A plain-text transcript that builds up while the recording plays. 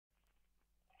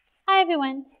Hi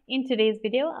everyone, in today's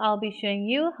video I'll be showing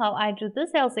you how I drew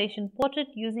this Alsation portrait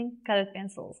using colored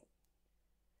pencils.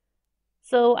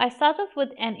 So I start off with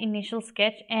an initial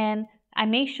sketch and I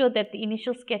make sure that the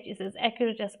initial sketch is as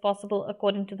accurate as possible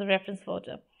according to the reference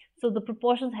photo. So the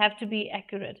proportions have to be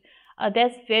accurate.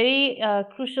 That's very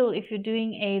crucial if you're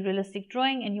doing a realistic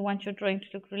drawing and you want your drawing to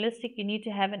look realistic. You need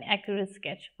to have an accurate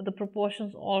sketch with the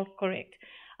proportions all correct.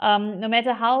 No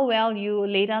matter how well you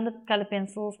lay down the color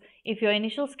pencils, if your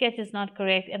initial sketch is not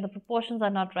correct and the proportions are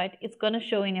not right, it's going to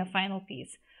show in your final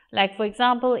piece. Like for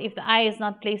example, if the eye is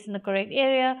not placed in the correct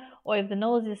area, or if the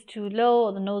nose is too low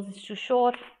or the nose is too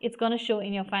short, it's going to show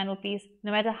in your final piece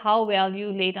no matter how well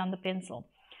you lay down the pencil.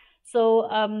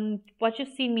 So what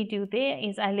you've seen me do there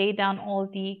is I lay down all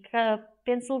the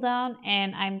pencil down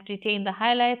and I'm retain the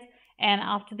highlights, and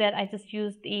after that I just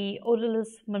use the Odourless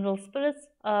Mineral Spirits,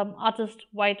 Artist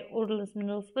White Odourless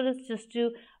Mineral Spirits, just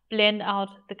to blend out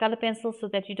the color pencil so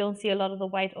that you don't see a lot of the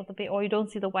white of the paper, or you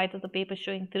don't see the white of the paper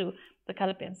showing through the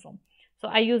color pencil. So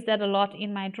I use that a lot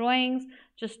in my drawings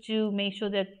just to make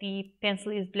sure that the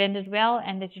pencil is blended well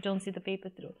and that you don't see the paper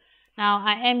through. Now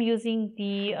I am using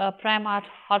the Prime Art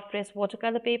Hotpress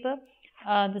watercolor paper.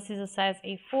 This is a size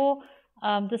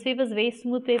A4. This paper is very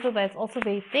smooth paper, but it's also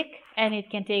very thick and it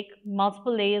can take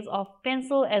multiple layers of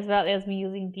pencil, as well as me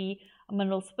using the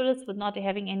mineral spirits with not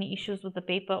having any issues with the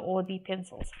paper or the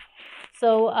pencils.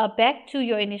 So back to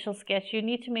your initial sketch, you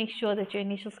need to make sure that your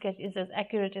initial sketch is as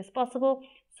accurate as possible.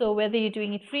 So whether you're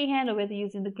doing it freehand or whether you're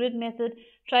using the grid method,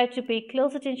 try to pay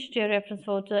close attention to your reference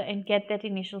photo and get that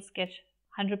initial sketch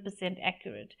 100%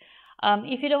 accurate.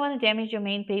 If you don't want to damage your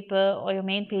main paper or your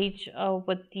main page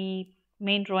with the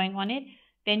main drawing on it,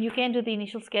 then you can do the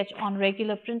initial sketch on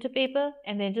regular printer paper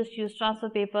and then just use transfer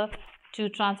paper to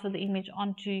transfer the image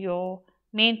onto your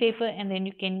main paper, and then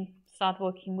you can start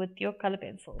working with your color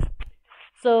pencils.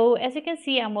 So as you can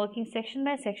see, I'm working section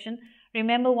by section.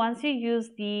 Remember, once you use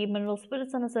the mineral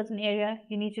spirits on a certain area,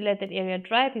 you need to let that area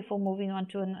dry before moving on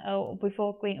to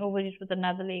before going over it with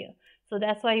another layer. So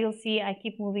that's why you'll see I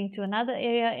keep moving to another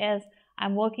area as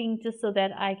I'm working, just so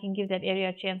that I can give that area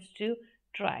a chance to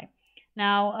dry.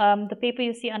 Now the paper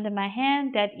you see under my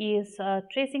hand, that is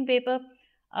tracing paper.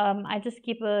 I just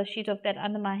keep a sheet of that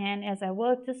under my hand as I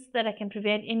work, just so that I can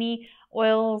prevent any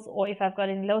oils, or if I've got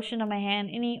any lotion on my hand,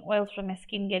 any oils from my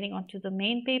skin getting onto the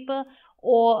main paper,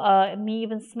 or me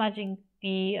even smudging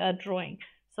the drawing.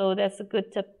 So that's a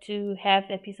good tip, to have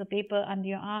that piece of paper under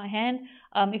your hand.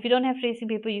 If you don't have tracing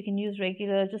paper, you can use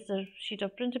regular, just a sheet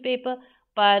of printer paper,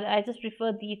 but I just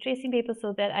prefer the tracing paper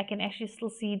so that I can actually still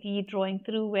see the drawing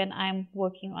through when I'm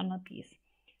working on my piece.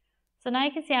 So now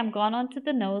you can see I'm gone on to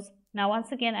the nose. Now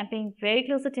once again, I'm paying very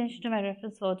close attention to my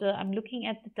reference photo. I'm looking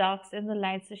at the darks and the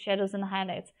lights, the shadows and the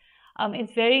highlights.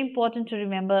 It's very important to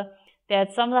remember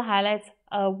that some of the highlights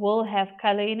will have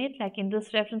color in it. Like in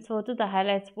this reference photo, the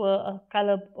highlights were a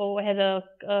color, or had a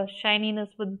shininess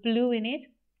with blue in it,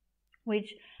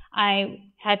 which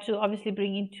I had to obviously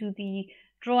bring into the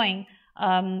drawing.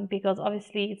 Because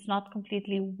obviously it's not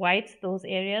completely white, those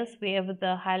areas wherever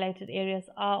the highlighted areas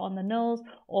are on the nose,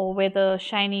 or where the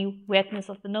shiny wetness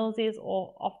of the nose is,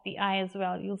 or of the eye as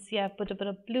well. You'll see I've put a bit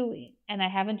of blue in, and I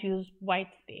haven't used white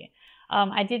there.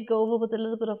 I did go over with a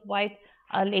little bit of white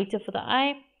later for the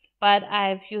eye, but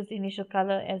I've used the initial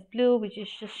color as blue, which is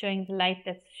just showing the light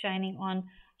that's shining on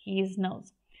his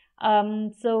nose.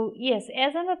 So yes,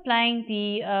 as I'm applying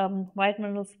the white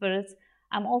mineral spirits,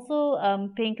 I'm also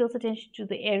paying close attention to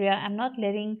the area. I'm not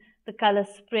letting the color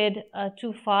spread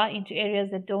too far into areas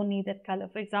that don't need that color.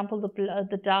 For example,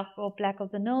 the dark or black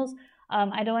of the nose,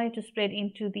 I don't want it to spread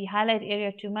into the highlight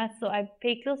area too much. So I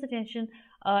pay close attention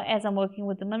as I'm working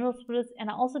with the mineral spirits, and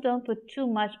I also don't put too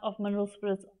much of mineral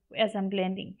spirits as I'm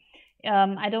blending.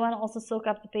 I don't want to also soak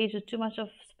up the page with too much of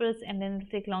spirits and then it'll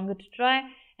take longer to dry.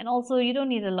 And also, you don't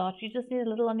need a lot, you just need a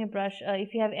little on your brush.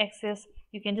 If you have excess,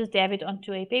 you can just dab it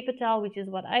onto a paper towel, which is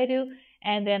what I do,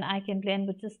 and then I can blend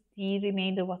with just the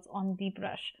remainder what's on the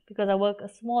brush, because I work a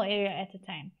small area at a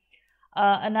time.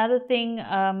 Another thing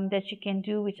that you can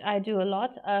do, which I do a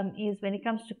lot, is when it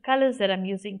comes to colors that I'm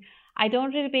using, I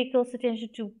don't really pay close attention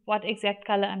to what exact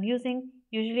color I'm using.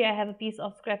 Usually I have a piece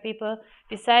of scrap paper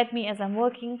beside me as I'm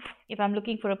working. If I'm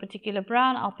looking for a particular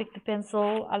brown, I'll pick the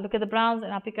pencil, I'll look at the browns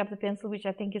and I'll pick up the pencil which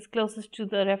I think is closest to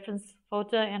the reference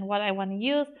photo and what I want to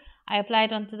use. I apply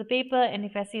it onto the paper, and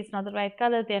if I see it's not the right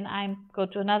color, then I go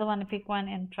to another one and pick one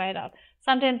and try it out.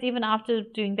 Sometimes even after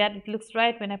doing that, it looks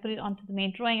right. When I put it onto the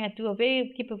main drawing, I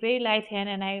keep a very light hand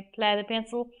and I apply the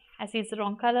pencil. I see it's the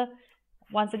wrong color.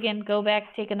 Once again, go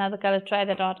back, take another color, try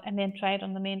that out, and then try it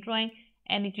on the main drawing.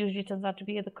 And it usually turns out to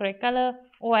be the correct color,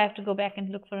 or I have to go back and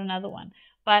look for another one.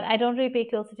 but I don't really pay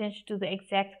close attention to the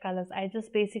exact colors. I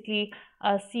just basically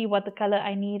see what the color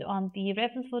I need on the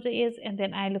reference photo is, and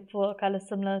then I look for a color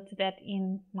similar to that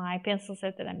in my pencil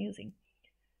set that I'm using.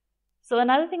 So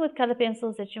another thing with color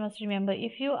pencils that you must remember,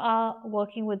 if you are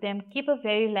working with them, keep a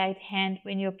very light hand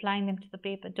when you're applying them to the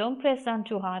paper. Don't press down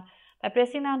too hard. By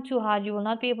pressing down too hard, you will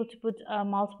not be able to put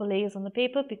multiple layers on the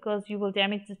paper because you will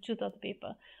damage the tooth of the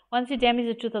paper. Once you damage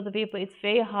the tooth of the paper, it's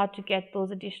very hard to get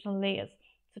those additional layers.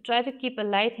 So try to keep a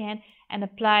light hand and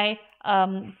apply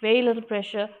very little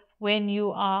pressure when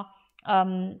you are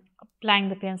applying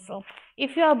the pencil.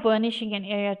 If you are burnishing an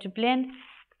area to blend,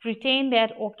 retain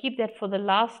that or keep that for the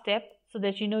last step so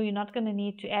that you know you're not going to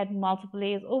need to add multiple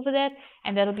layers over that,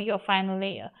 and that'll be your final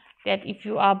layer, that if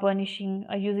you are burnishing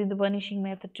or using the burnishing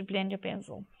method to blend your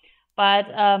pencil. But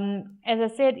as I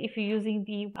said, if you're using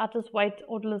the Artist White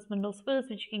Odourless mineral spirits,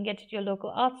 which you can get at your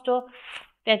local art store,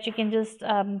 that you can just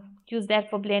use that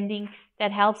for blending.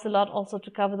 That helps a lot also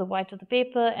to cover the white of the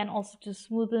paper and also to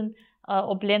smoothen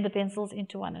or blend the pencils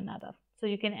into one another. So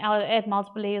you can add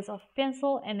multiple layers of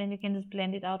pencil and then you can just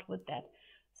blend it out with that.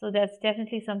 So that's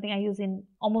definitely something I use in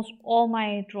almost all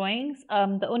my drawings.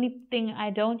 The only thing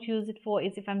I don't use it for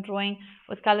is if I'm drawing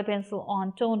with color pencil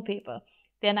on tone paper.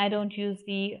 Then I don't use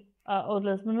the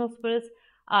Odourless mineral spirits.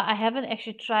 I haven't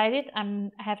actually tried it. I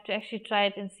have to actually try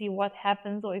it and see what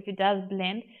happens or if it does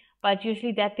blend. But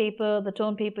usually that paper, the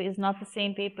tone paper, is not the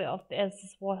same paper as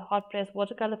this Hotpress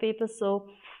watercolor paper. So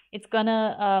it's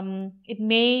gonna, it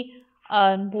may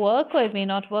work or it may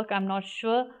not work, I'm not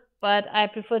sure, but I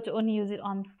prefer to only use it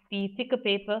on the thicker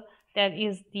paper that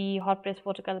is the Hotpress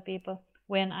watercolor paper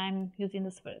when I'm using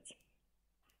the spirits.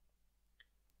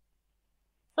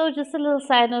 So just a little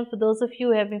side note for those of you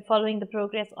who have been following the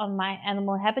progress on my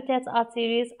animal habitats art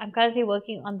series, I'm currently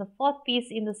working on the 4th piece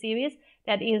in the series,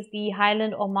 that is the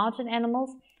highland or mountain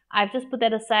animals. I've just put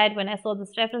that aside when I saw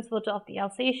this reference photo of the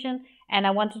Alsation and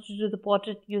I wanted to do the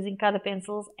portrait using color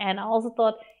pencils, and I also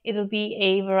thought it would be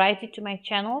a variety to my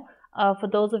channel for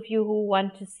those of you who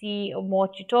want to see more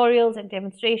tutorials and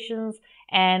demonstrations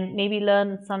and maybe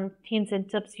learn some hints and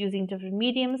tips using different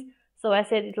mediums. So I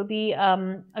said it'll be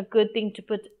a good thing to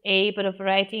put a bit of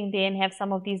variety in there and have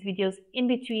some of these videos in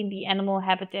between the animal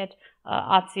habitat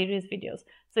art series videos.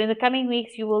 So in the coming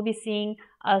weeks, you will be seeing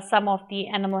some of the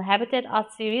animal habitat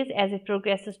art series as it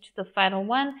progresses to the final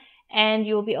one. And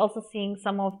you'll be also seeing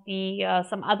some of the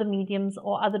some other mediums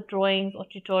or other drawings or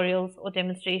tutorials or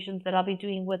demonstrations that I'll be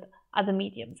doing with other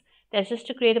mediums. That's just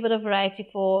to create a bit of variety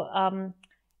for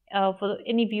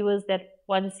any viewers that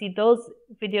want to see those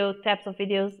types of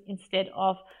videos instead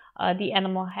of the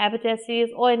animal habitat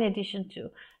series or in addition to.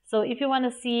 So if you want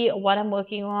to see what I'm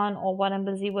working on or what I'm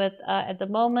busy with at the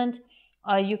moment,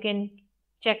 you can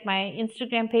check my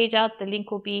Instagram page out. The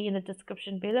link will be in the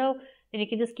description below. Then you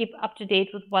can just keep up to date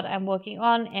with what I'm working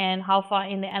on and how far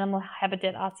in the animal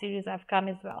habitat art series I've come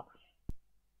as well.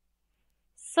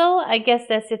 So I guess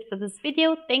that's it for this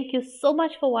video. Thank you so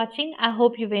much for watching. I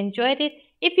hope you've enjoyed it.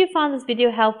 If you found this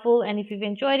video helpful and if you've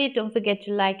enjoyed it, don't forget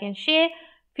to like and share.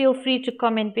 Feel free to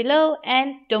comment below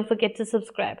and don't forget to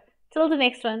subscribe. Till the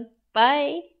next one.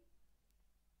 Bye.